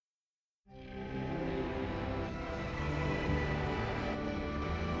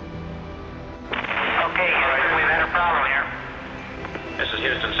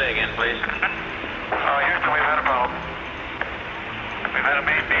please. Houston, we've had a problem. We've had a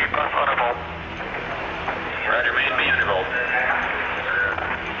main B bus undervolt. Roger, main B undervolt.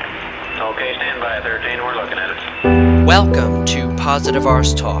 Okay, stand by, 13, we're looking at it. Welcome to Positive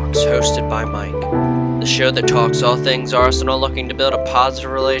Ars Talks, hosted by Mike, the show that talks all things Arsenal, looking to build a positive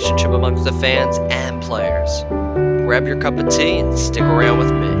relationship amongst the fans and players. Grab your cup of tea and stick around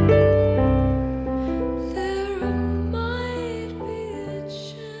with me.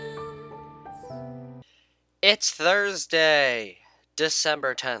 It's Thursday,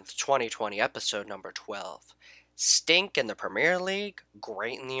 December 10th, 2020, episode number 12. Stink in the Premier League,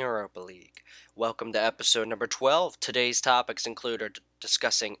 great in the Europa League. Welcome to episode number 12. Today's topics include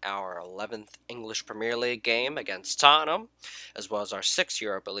discussing our 11th English Premier League game against Tottenham, as well as our 6th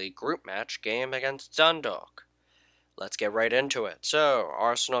Europa League group match game against Dundalk. Let's get right into it. So,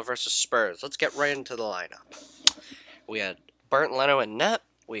 Arsenal versus Spurs. Let's get right into the lineup. We had Bernd Leno in net.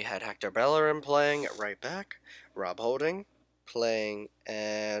 We had Hector Bellerin playing at right back. Rob Holding playing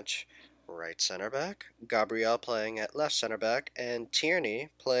at right center back. Gabriel playing at left center back. And Tierney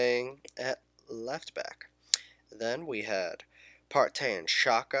playing at left back. Then we had Partey and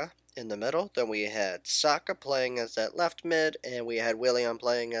Xhaka in the middle. Then we had Saka playing as that left mid. And we had Willian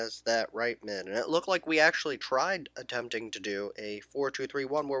playing as that right mid. And it looked like we actually tried attempting to do a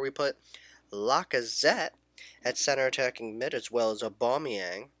 4-2-3-1 where we put Lacazette at center attacking mid, as well as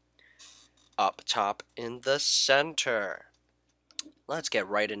Aubameyang up top in the center. Let's get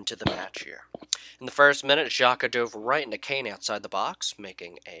right into the match here. In the first minute, Xhaka dove right into Kane outside the box,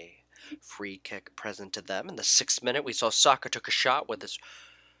 making a free kick present to them. In the 6th minute, we saw Saka took a shot with his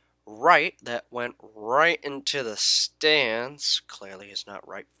right that went right into the stands. Clearly he's not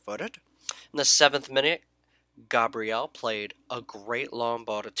right-footed. In the 7th minute, Gabriel played a great long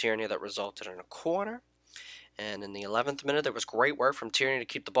ball to Tierney that resulted in a corner. And in the 11th minute, there was great work from Tierney to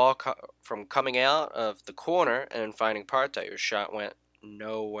keep the ball from coming out of the corner and finding Partey, whose shot went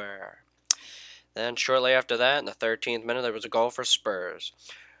nowhere. Then shortly after that, in the 13th minute, there was a goal for Spurs.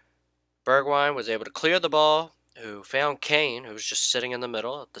 Bergwijn was able to clear the ball, who found Kane, who was just sitting in the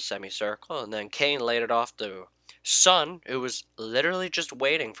middle at the semicircle, and then Kane laid it off to Son, who was literally just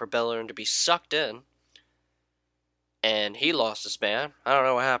waiting for Bellerin to be sucked in. And he lost his man. I don't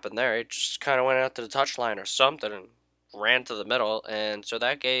know what happened there. He just kind of went out to the touchline or something and ran to the middle. And so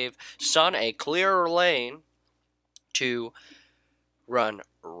that gave Son a clearer lane to run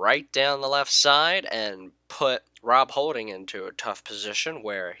right down the left side and put Rob Holding into a tough position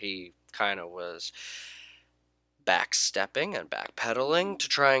where he kind of was backstepping and backpedaling to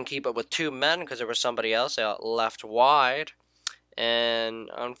try and keep up with two men because there was somebody else out left wide. And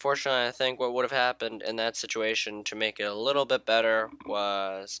unfortunately, I think what would have happened in that situation to make it a little bit better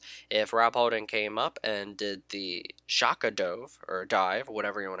was if Rob Holding came up and did the Xhaka dove, or dive,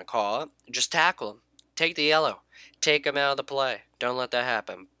 whatever you want to call it, just tackle him. Take the yellow. Take him out of the play. Don't let that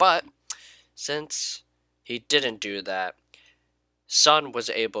happen. But since he didn't do that, Son was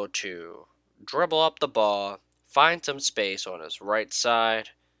able to dribble up the ball, find some space on his right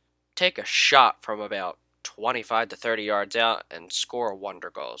side, take a shot from about 25 to 30 yards out and score a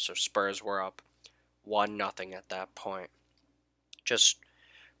wonder goal. So Spurs were up 1-0 at that point. Just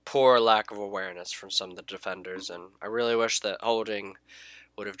poor lack of awareness from some of the defenders, and I really wish that Holding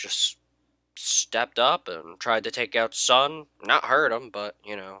would have just stepped up and tried to take out Son. Not hurt him, but,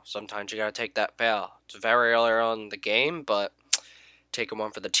 sometimes you gotta take that foul. It's very early on in the game, but take him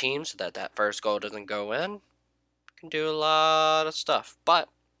on for the team so that that first goal doesn't go in. Can do a lot of stuff, but,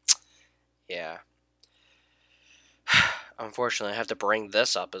 yeah. Unfortunately, I have to bring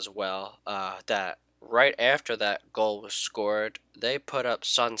this up as well, that right after that goal was scored, they put up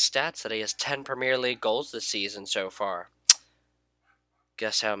Son's stats that he has 10 Premier League goals this season so far.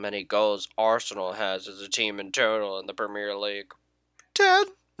 Guess how many goals Arsenal has as a team in total in the Premier League? 10!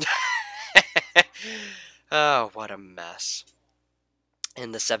 Oh, what a mess.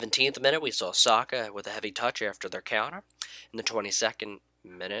 In the 17th minute, we saw Saka with a heavy touch after their counter. In the 22nd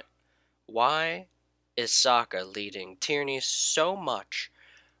minute, why is Saka leading Tierney so much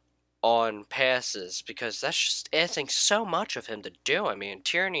on passes? Because that's just asking so much of him to do. I mean,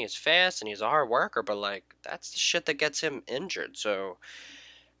 Tierney is fast and he's a hard worker, but that's the shit that gets him injured. So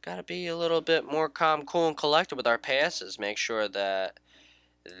gotta be a little bit more calm, cool, and collected with our passes. Make sure that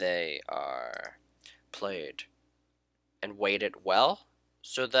they are played and weighted well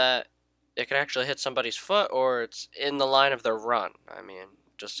so that it can actually hit somebody's foot or it's in the line of their run. I mean,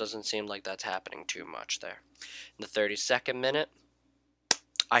 just doesn't seem like that's happening too much there. In the 32nd minute,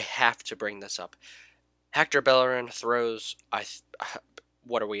 I have to bring this up. Hector Bellerin throws,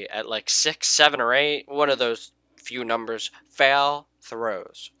 what are we, at 6, 7, or 8? One of those few numbers. Foul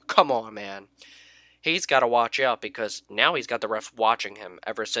throws. Come on, man. He's got to watch out because now he's got the refs watching him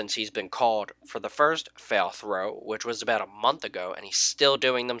ever since he's been called for the first foul throw, which was about a month ago, and he's still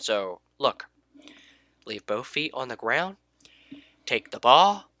doing them. So, look, leave both feet on the ground, take the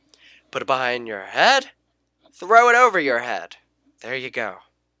ball, put it behind your head, throw it over your head. There you go.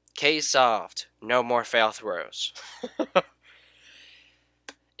 Case solved. No more foul throws.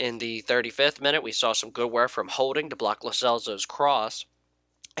 In the 35th minute, we saw some good work from Holding to block Lo Celso's cross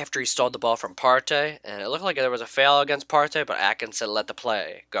after he stole the ball from Partey, and it looked like there was a foul against Partey, but Atkinson let the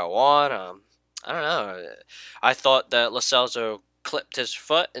play go on. I don't know. I thought that Lo Celso clipped his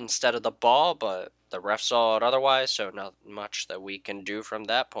foot instead of the ball, but the ref saw it otherwise, so not much that we can do from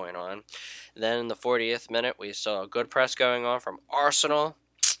that point on. Then in the 40th minute, we saw a good press going on from Arsenal.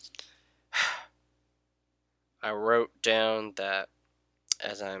 I wrote down that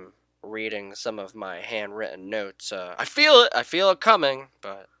as I'm reading some of my handwritten notes. I feel it coming,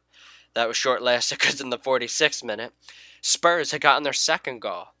 but that was short-lasted because in the 46th minute, Spurs had gotten their second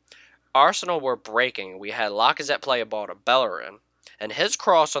goal. Arsenal were breaking. We had Lacazette play a ball to Bellerin, and his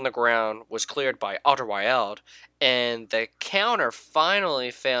cross on the ground was cleared by Alderweireld, and the counter finally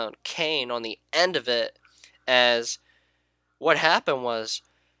found Kane on the end of it, as what happened was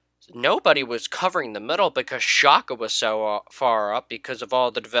nobody was covering the middle because Xhaka was so far up because of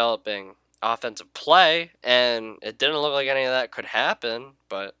all the developing offensive play, and it didn't look like any of that could happen,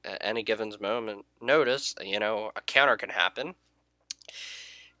 but at any given moment notice, a counter can happen.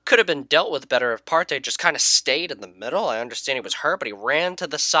 Could have been dealt with better if Partey just kind of stayed in the middle. I understand he was hurt, but he ran to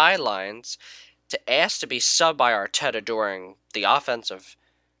the sidelines to ask to be subbed by Arteta during the offensive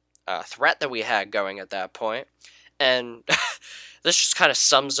threat that we had going at that point. And this just kind of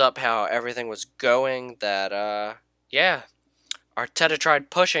sums up how everything was going, that, Arteta tried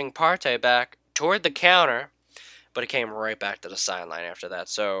pushing Partey back toward the counter, but he came right back to the sideline after that.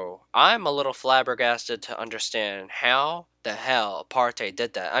 So I'm a little flabbergasted to understand how the hell Partey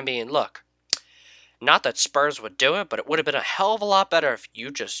did that. I mean, look, not that Spurs would do it, but it would have been a hell of a lot better if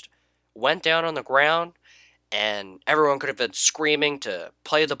you just went down on the ground and everyone could have been screaming to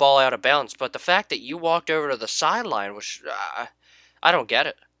play the ball out of bounds. But the fact that you walked over to the sideline was... I don't get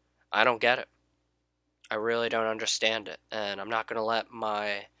it. I don't get it. I really don't understand it. And I'm not going to let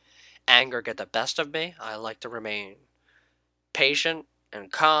my anger get the best of me. I like to remain patient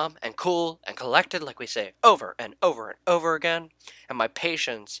and calm and cool and collected, like we say over and over and over again. And my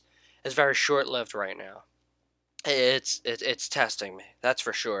patience is very short-lived right now. It's testing me, that's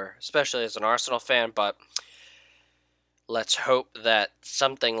for sure, especially as an Arsenal fan, but let's hope that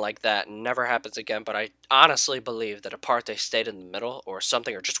something like that never happens again. But I honestly believe that if Partey stayed in the middle or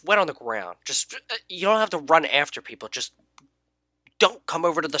something, or just went on the ground, just you don't have to run after people, just don't come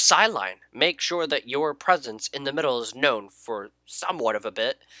over to the sideline. Make sure that your presence in the middle is known for somewhat of a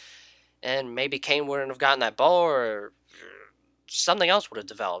bit, and maybe Kane wouldn't have gotten that ball, or something else would have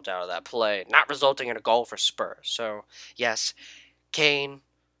developed out of that play, not resulting in a goal for Spurs. So, yes, Kane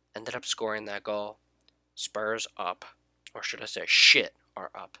ended up scoring that goal. Spurs up, or should I say shit, are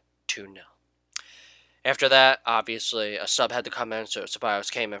up 2-0. After that, obviously, a sub had to come in, so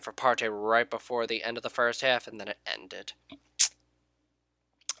Ceballos came in for Partey right before the end of the first half, and then it ended.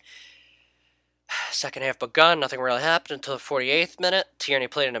 Second half begun, nothing really happened until the 48th minute. Tierney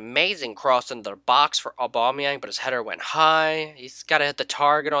played an amazing cross into the box for Aubameyang, but his header went high. He's got to hit the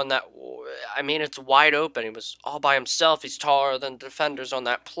target on that. I mean, it's wide open. He was all by himself. He's taller than defenders on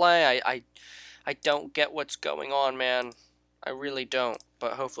that play. I don't get what's going on, man. I really don't.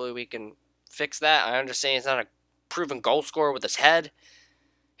 But hopefully we can fix that. I understand he's not a proven goal scorer with his head.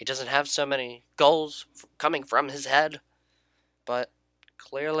 He doesn't have so many goals coming from his head. But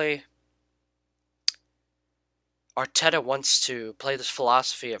clearly, Arteta wants to play this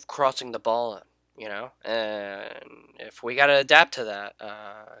philosophy of crossing the ball, and if we got to adapt to that,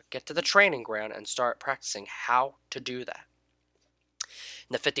 get to the training ground and start practicing how to do that.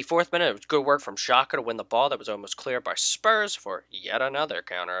 In the 54th minute, it was good work from Xhaka to win the ball that was almost cleared by Spurs for yet another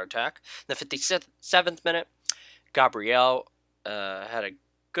counter-attack. In the 57th minute, Gabriel had a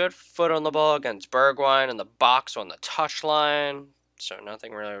good foot on the ball against Bergwijn in the box on the touchline. So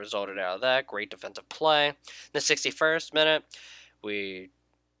nothing really resulted out of that. Great defensive play. In the 61st minute, we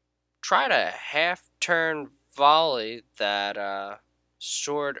tried a half-turn volley that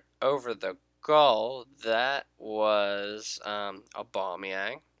soared over the goal. That was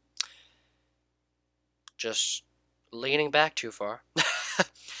Aubameyang. Just leaning back too far.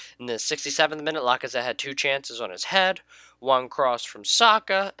 In the 67th minute, Lacazette had two chances on his head. One cross from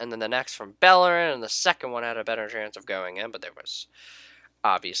Saka, and then the next from Bellerin, and the second one had a better chance of going in, but there was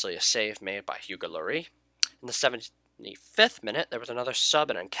obviously a save made by Hugo Lloris. In the In the 5th minute, there was another sub,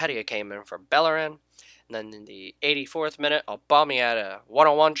 and Nketiah came in for Bellerin. And then in the 84th minute, Aubameyang had a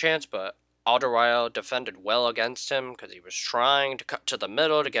one-on-one chance, but Alderweireld defended well against him because he was trying to cut to the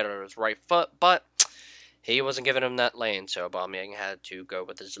middle to get it with his right foot, but he wasn't giving him that lane, so Aubameyang had to go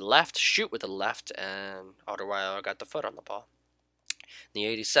with his left, shoot with the left, and Alderweireld got the foot on the ball. In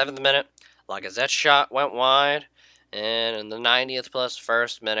the 87th minute, Lacazette's shot went wide, and in the 90th plus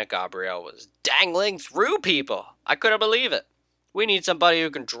 1st minute, Gabriel was dangling through people. I couldn't believe it. We need somebody who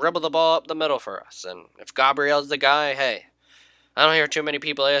can dribble the ball up the middle for us, and if Gabriel's the guy, hey, I don't hear too many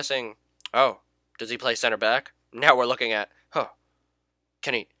people asking, oh, does he play center back? Now we're looking at,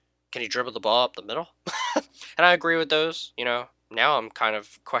 can he dribble the ball up the middle? And I agree with those, Now I'm kind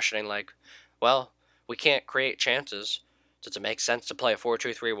of questioning, well, we can't create chances. Does it make sense to play a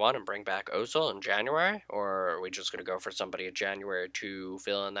 4-2-3-1 and bring back Ozil in January? Or are we just going to go for somebody in January to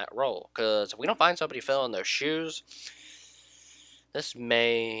fill in that role? Because if we don't find somebody to fill in those shoes, this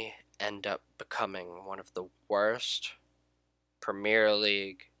may end up becoming one of the worst Premier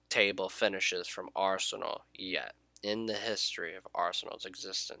League table finishes from Arsenal yet in the history of Arsenal's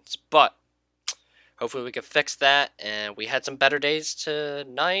existence. But hopefully we can fix that, and we had some better days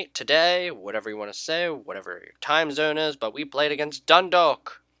tonight, today, whatever you want to say, whatever your time zone is, but we played against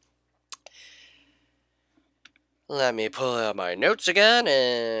Dundalk. Let me pull out my notes again,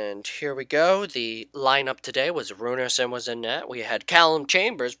 and here we go. The lineup today was Runerson was in net. We had Callum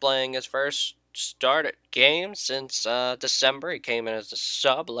Chambers playing his first start at game since December. He came in as a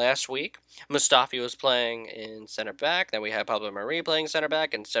sub last week. Mustafi was playing in center back. Then we had Pablo Marie playing center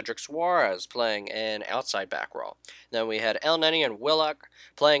back, and Cedric Suarez playing an outside back role. Then we had El Neni and Willock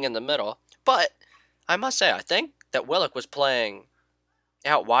playing in the middle. But I must say, I think that Willock was playing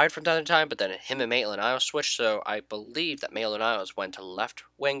out wide from time to time, but then him and Maitland-Niles switched, so I believe that Maitland-Niles went to left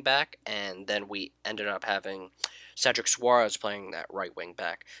wing back, and then we ended up having Cedric Suarez playing that right wing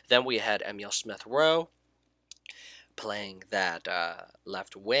back. Then we had Emile Smith-Rowe playing that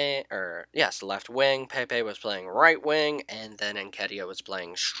left wing. Pepe was playing right wing, and then Nketiah was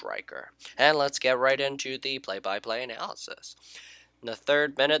playing striker. And let's get right into the play-by-play analysis. In the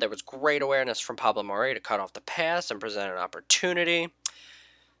 3rd minute, there was great awareness from Pablo Marie to cut off the pass and present an opportunity.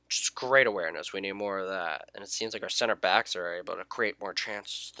 Just great awareness. We need more of that. And it seems like our center backs are able to create more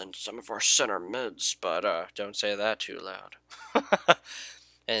chances than some of our center mids, but don't say that too loud.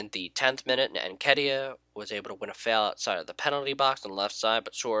 And the 10th minute, Nketiah was able to win a foul outside of the penalty box on the left side,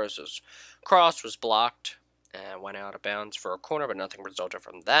 but Suarez's cross was blocked and went out of bounds for a corner, but nothing resulted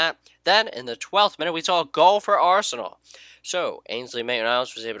from that. Then, in the 12th minute, we saw a goal for Arsenal. So, Ainsley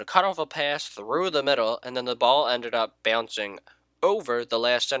Maitland-Niles was able to cut off a pass through the middle, and then the ball ended up bouncing over the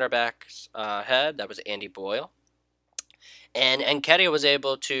last center back's head. That was Andy Boyle. And Nketiah was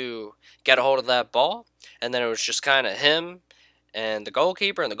able to get a hold of that ball, and then it was just kind of him and the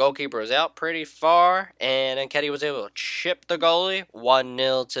goalkeeper was out pretty far, and Nketiah was able to chip the goalie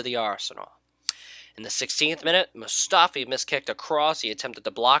 1-0 to the Arsenal. In the 16th minute, Mustafi miskicked a cross. He attempted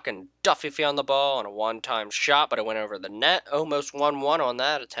to block, and Duffy found the ball on a one-time shot, but it went over the net. Almost 1-1 on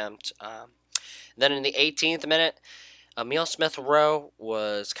that attempt. Then in the 18th minute, Emile Smith-Rowe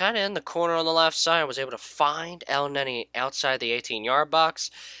was kind of in the corner on the left side and was able to find El Neni outside the 18-yard box.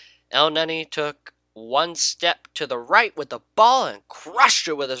 El Neni took one step to the right with the ball and crushed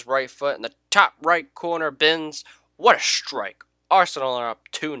it with his right foot in the top right corner bins. What a strike. Arsenal are up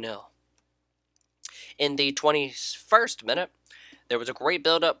 2-0. In the 21st minute, there was a great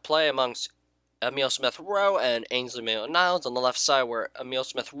build-up play amongst Emile Smith-Rowe and Ainsley Maitland-Niles on the left side, where Emile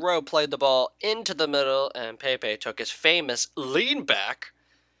Smith-Rowe played the ball into the middle, and Pepe took his famous lean back.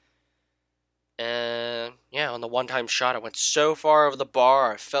 And, on the one-time shot, I went so far over the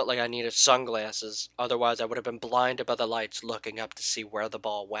bar, I felt like I needed sunglasses. Otherwise, I would have been blinded by the lights looking up to see where the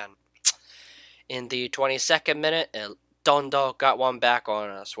ball went. In the 22nd minute, Dundalk got one back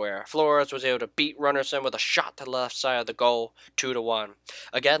on us, where Flores was able to beat Runerson with a shot to the left side of the goal, 2-1.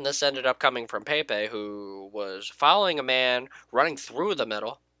 Again, this ended up coming from Pepe, who was following a man, running through the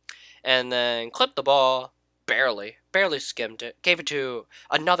middle, and then clipped the ball, barely skimmed it, gave it to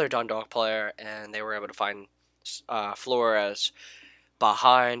another Dundalk player, and they were able to find Flores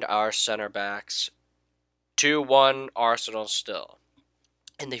behind our center backs. 2-1 Arsenal still.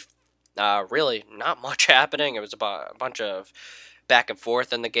 In the really not much happening. It was about a bunch of back and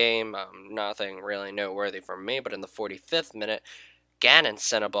forth in the game. Nothing really noteworthy for me. But in the 45th minute, Gannon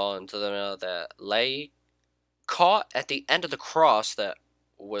sent a ball into the middle that Lay caught at the end of the cross that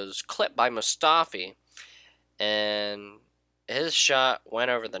was clipped by Mustafi. And his shot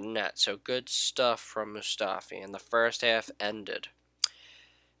went over the net. So good stuff from Mustafi. And the first half ended.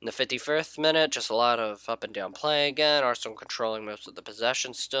 In the 51st minute, just a lot of up and down play again. Arsenal controlling most of the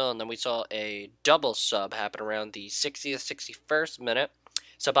possession still. And then we saw a double sub happen around the 60th, 61st minute.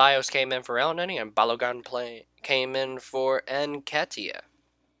 Ceballos came in for Elneny and Balogun came in for Nketiah.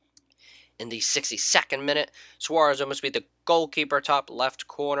 In the 62nd minute, Suarez almost beat the goalkeeper top left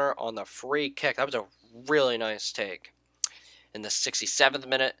corner on the free kick. That was a really nice take. In the 67th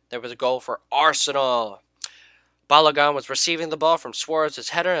minute, there was a goal for Arsenal. Balogun was receiving the ball from Suarez's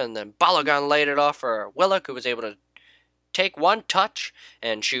header, and then Balogun laid it off for Willock, who was able to take one touch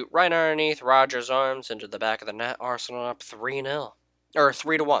and shoot right underneath Rodgers' arms into the back of the net. Arsenal up 3-0. Or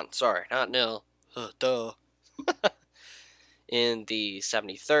 3-1, sorry, not nil. Duh. In the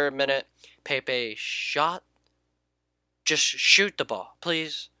 73rd minute, Pepe shot. Just shoot the ball,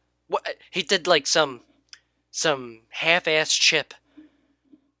 please. What? He did like some half-ass chip.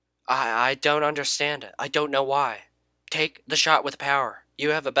 I don't understand it. I don't know why. Take the shot with power. You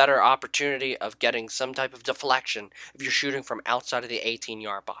have a better opportunity of getting some type of deflection if you're shooting from outside of the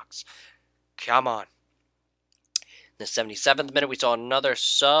 18-yard box. Come on. In the 77th minute, we saw another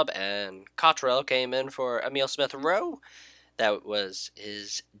sub, and Cottrell came in for Emile Smith-Rowe. That was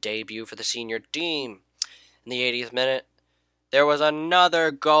his debut for the senior team. In the 80th minute, there was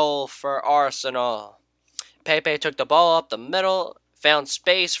another goal for Arsenal. Pepe took the ball up the middle, found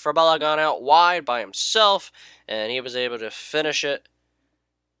space for Balogun out wide by himself, and he was able to finish it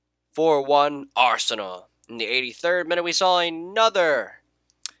 4-1 Arsenal. In the 83rd minute, we saw another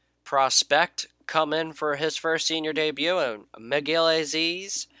prospect come in for his first senior debut, and Miguel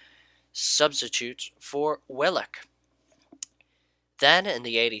Aziz substitutes for Willock. Then, in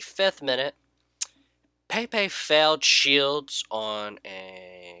the 85th minute, Pepe failed Shields on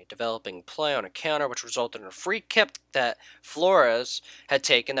a developing play on a counter, which resulted in a free kick that Flores had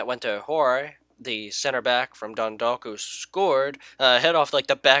taken that went to Hore, the center back from Dundalk, who scored, hit off like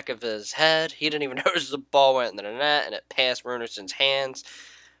the back of his head. He didn't even notice the ball went into the net, and it passed Runerson's hands.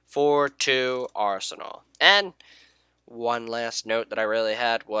 4-2 Arsenal. And one last note that I really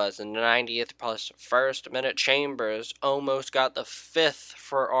had was in the 90th plus first minute, Chambers almost got the 5th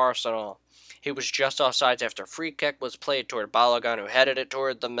for Arsenal. He was just offsides after a free kick was played toward Balogun, who headed it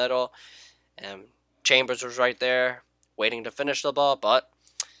toward the middle. And Chambers was right there, waiting to finish the ball, but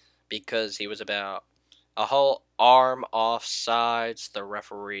because he was about a whole arm offsides, the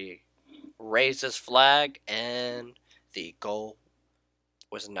referee raised his flag, and the goal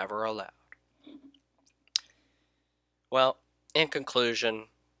was never allowed. Well, in conclusion,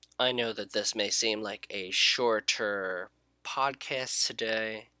 I know that this may seem like a shorter podcast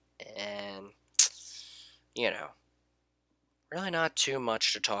today, and, really not too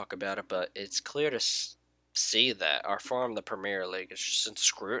much to talk about it, but it's clear to see that our form in the Premier League is just in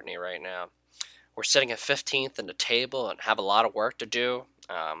scrutiny right now. We're sitting at 15th in the table and have a lot of work to do.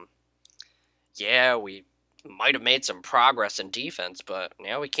 We might have made some progress in defense, but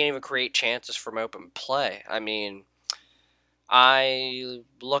now we can't even create chances from open play. I mean, I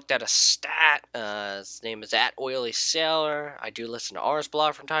looked at a stat. His name is @OilySailor. I do listen to R's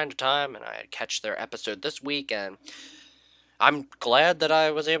blog from time to time, and I catch their episode this week, and I'm glad that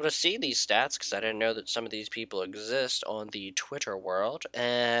I was able to see these stats, because I didn't know that some of these people exist on the Twitter world.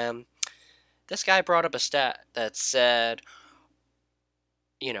 And this guy brought up a stat that said,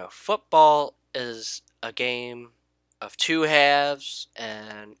 football is a game of two halves,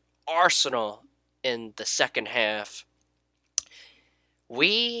 and Arsenal in the second half,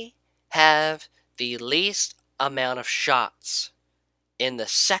 we have the least amount of shots in the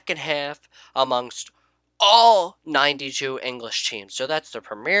second half amongst all 92 English teams. So that's the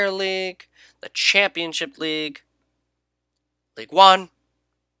Premier League, the Championship League, League One,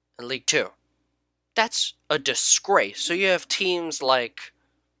 and League Two. That's a disgrace. So you have teams like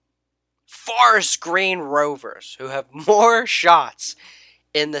Forest Green Rovers, who have more shots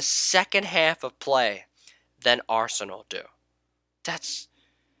in the second half of play than Arsenal do.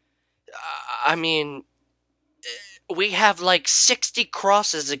 We have like 60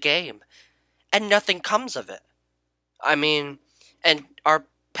 crosses a game, and nothing comes of it. And our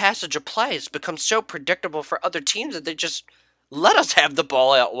passage of play has become so predictable for other teams that they just let us have the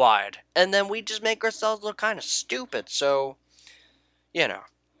ball out wide. And then we just make ourselves look kind of stupid. So,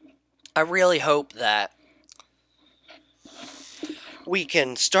 I really hope that we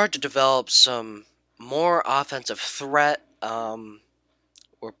can start to develop some more offensive threat.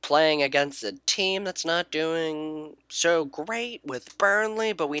 We're playing against a team that's not doing so great with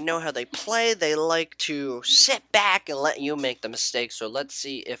Burnley, but we know how they play. They like to sit back and let you make the mistakes, so let's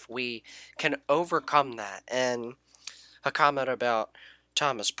see if we can overcome that. And a comment about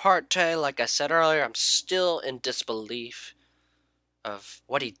Thomas Partey, like I said earlier, I'm still in disbelief of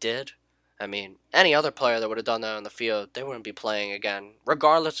what he did. I mean, any other player that would have done that on the field, they wouldn't be playing again,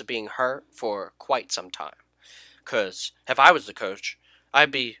 regardless of being hurt for quite some time. Because if I was the coach, I'd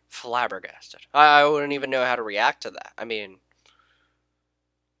be flabbergasted. I wouldn't even know how to react to that. I mean,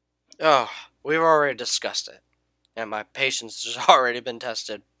 oh, we've already discussed it, and my patience has already been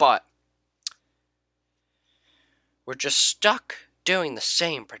tested, but we're just stuck doing the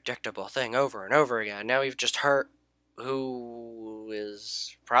same predictable thing over and over again. Now we've just hurt who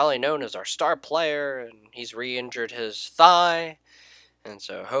is probably known as our star player, and he's re-injured his thigh, and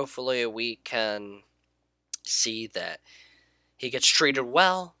so hopefully we can see that he gets treated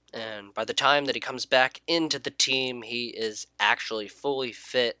well, and by the time that he comes back into the team, he is actually fully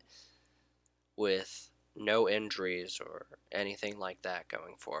fit with no injuries or anything like that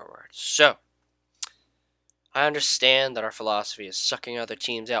going forward. So, I understand that our philosophy is sucking other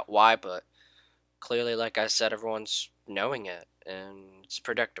teams out. Why? But clearly, like I said, everyone's knowing it, and it's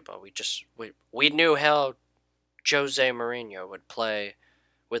predictable. We knew how Jose Mourinho would play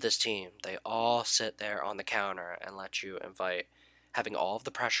with his team. They all sit there on the counter and let you invite, having all of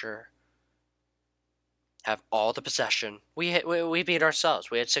the pressure, have all the possession. We beat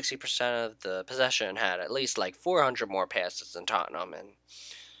ourselves. We had 60% of the possession and had at least like 400 more passes than Tottenham, and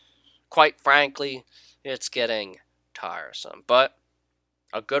quite frankly, it's getting tiresome. But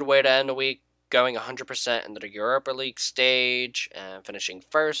a good way to end the week, going 100% into the Europa League stage and finishing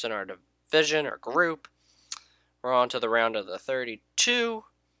first in our division or group. We're on to the round of the 32.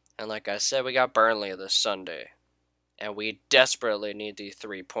 And like I said, we got Burnley this Sunday. And we desperately need the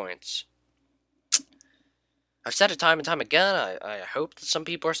 3 points. I've said it time and time again. I hope that some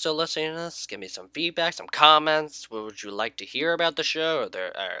people are still listening to this. Give me some feedback, some comments. What would you like to hear about the show?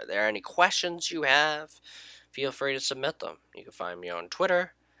 Are there any questions you have? Feel free to submit them. You can find me on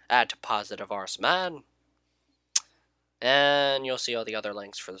Twitter at PositiveArsman. And you'll see all the other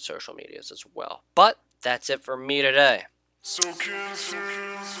links for the social medias as well. But that's it for me today.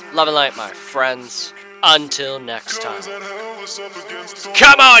 Love and light, my friends. Until next time.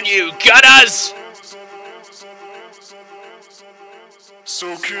 Come on, you gunners!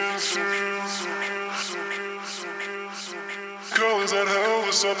 Soaking through. Colors that held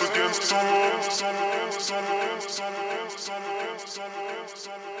us up against the wall.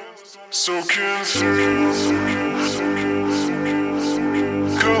 Soaking through.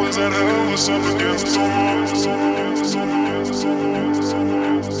 Colors that held us up against the wall.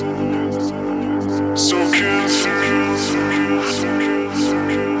 Soaking through.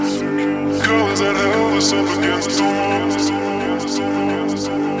 Colors that held us up against the wall.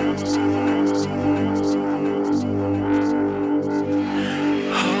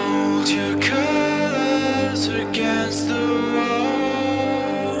 Against the wall.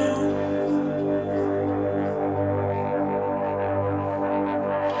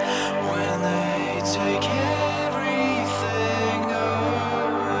 When they take it